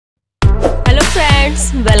Friends,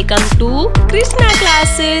 welcome to Krishna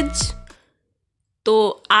classes. तो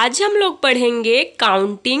आज हम लोग पढ़ेंगे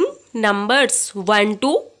काउंटिंग नंबर्स 1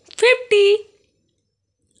 to 50।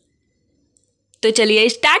 तो चलिए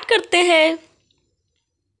स्टार्ट करते हैं।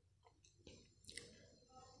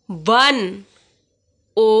 1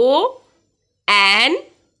 O-N-E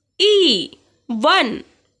 1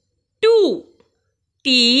 2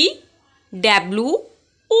 T-W-O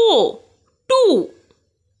 2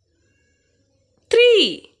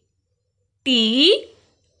 3 T-H-R-E-E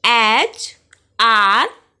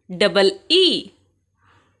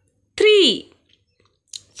 3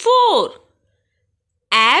 4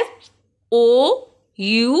 F-O-U-R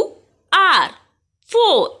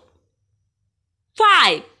 4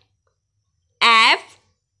 5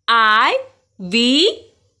 F-I-V-E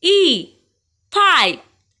 5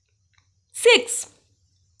 6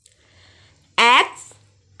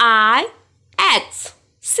 X-I-X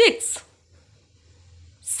 6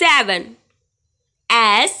 7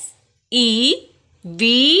 S-E-V-E-N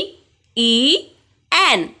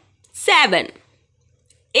 7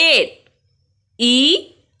 8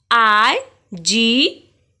 E-I-G-H-T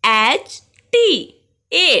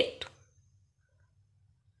 8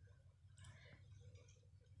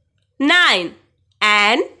 9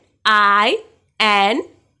 N-I-N-E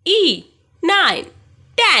 9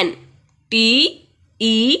 10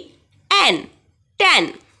 T-E-N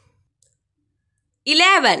 10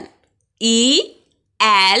 11 E-L-E-V-E-N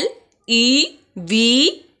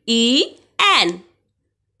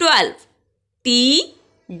 12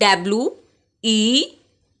 T-W-E-L-V-E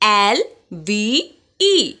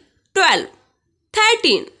 12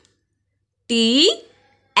 13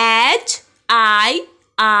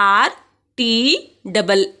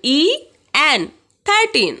 T-H-I-R-T-E-E-N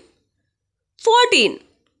 13 14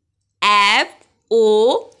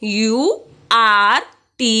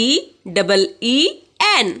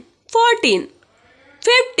 F-O-U-R-T-E-E-N 14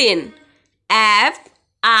 15 F-I-F-T-E-E-N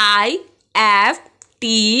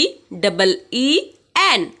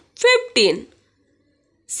 15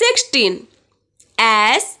 16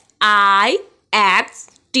 S-I-X-T-E-E-N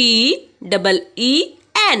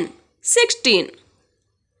 16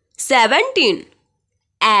 17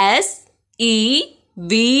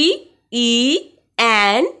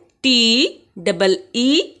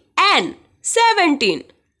 S-E-V-E-N-T-E-E-N 17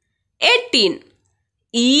 18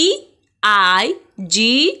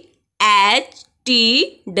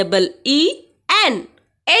 E-I-G-H-T-E-E-N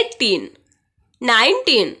 18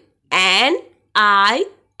 19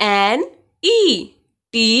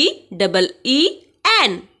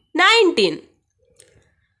 N-I-N-E-T-E-E-N 19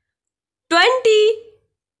 20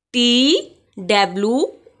 T-W-E-N-T-Y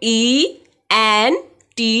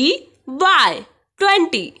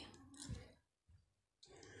 20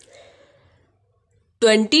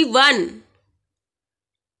 21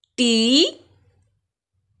 T-W-E-N-T-Y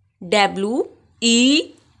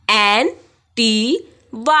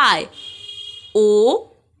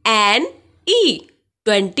O-N-E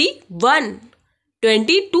 21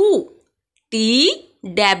 22 T-W-E-N-T-Y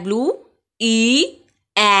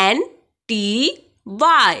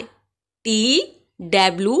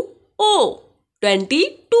T-W-O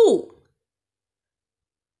 22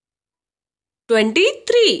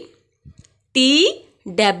 23 T-W-E-N-T-Y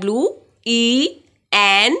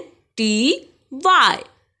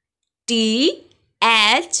T-H-R-E-E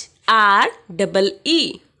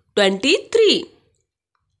 23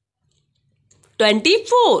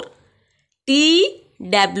 24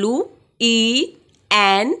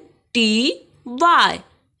 T-W-E-N-T-Y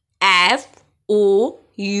F-O-U-R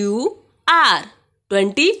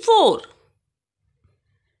 24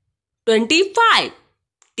 25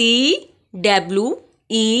 T-W-E-N-T-Y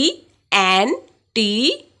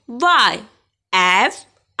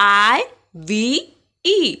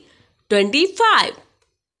F-I-V-E 25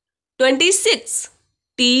 26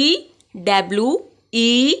 T-W-E-N-T-Y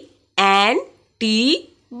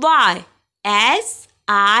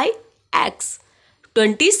S-I-X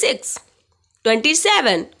 26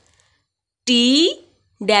 27 T-W-E-N-T-Y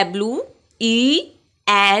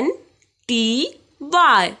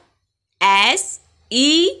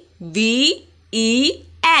S-E-V-E-N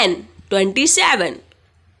 27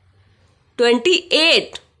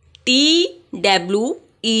 28 T-W-E-N-T-Y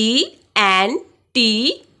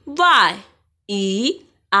E-I-G-H-T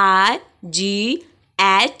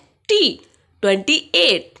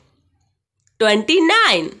 28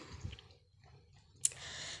 29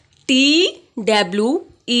 T-W-E-N-T-Y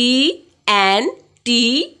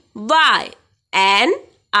N-I-N-E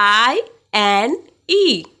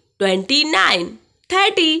 29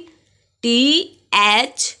 30 T-H-I-R-T-Y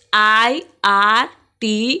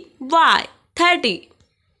 30.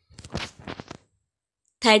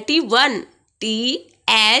 31.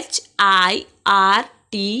 THIRTYONE.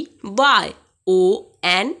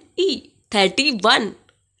 31.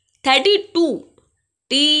 32.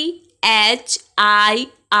 THIRTYTWO.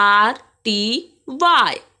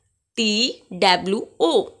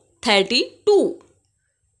 32.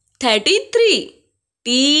 33.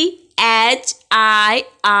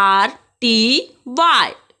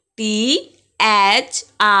 THIRTYTHREE.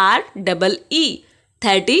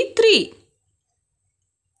 33.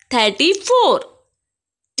 34.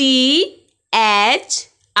 THIRTYFOUR.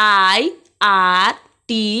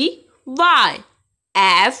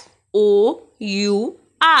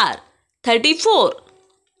 34.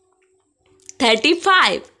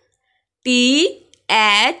 35.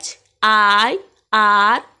 THIRTYFIVE.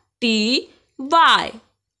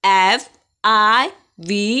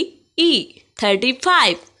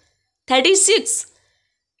 35. 36.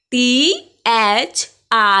 THIRTYSIX.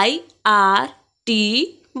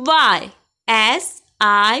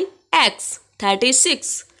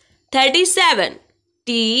 36. 37.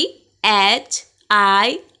 THIRTYSEVEN.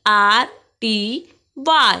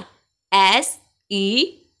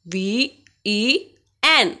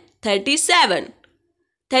 37.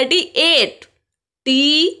 38.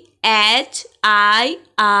 THIRTYEIGHT.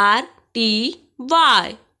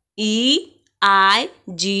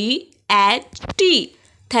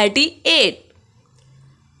 38.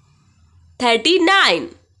 39.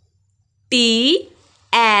 THIRTYNINE.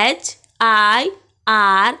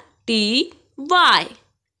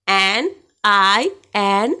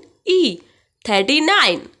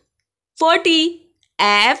 39. 40.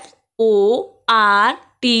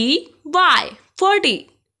 FORTY. 40.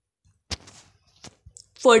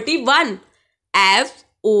 41.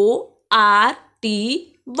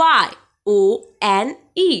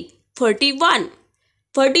 FORTYONE. 41.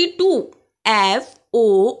 42.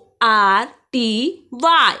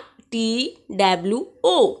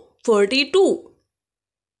 FORTYTWO. 42.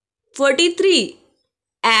 43.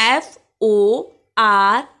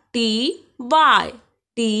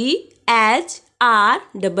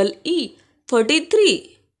 FORTYTHREE.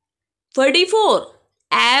 43. 44.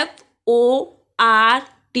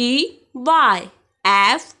 FORTYFOUR.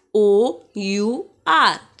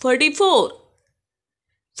 44.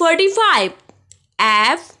 45.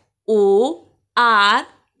 FORTYFIVE.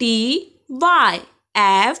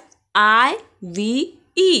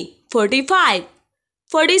 45.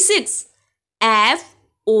 46.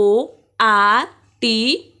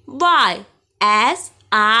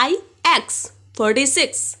 FORTYSIX.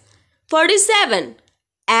 46. 47.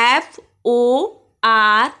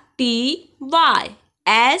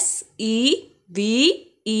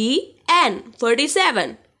 FORTYSEVEN.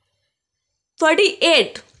 47.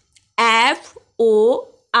 48. FORTYEIGHT.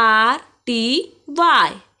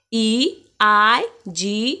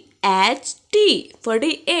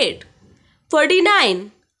 48.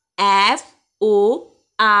 49.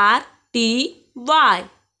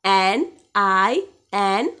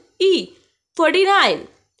 FORTYNINE. 49.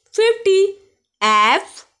 50.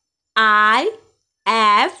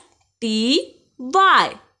 FIFTY.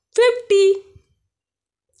 50.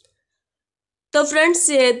 तो friends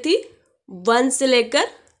ये थी 1 से लेकर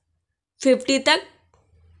 50 तक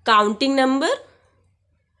counting number.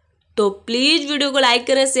 तो please video को like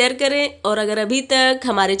करें, share करें, और अगर अभी तक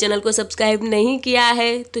हमारे चैनल को सब्सक्राइब नहीं किया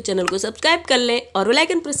है तो चैनल को सब्सक्राइब कर लें और बेल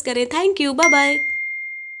आइकन प्रेस करें। Thank you, bye bye.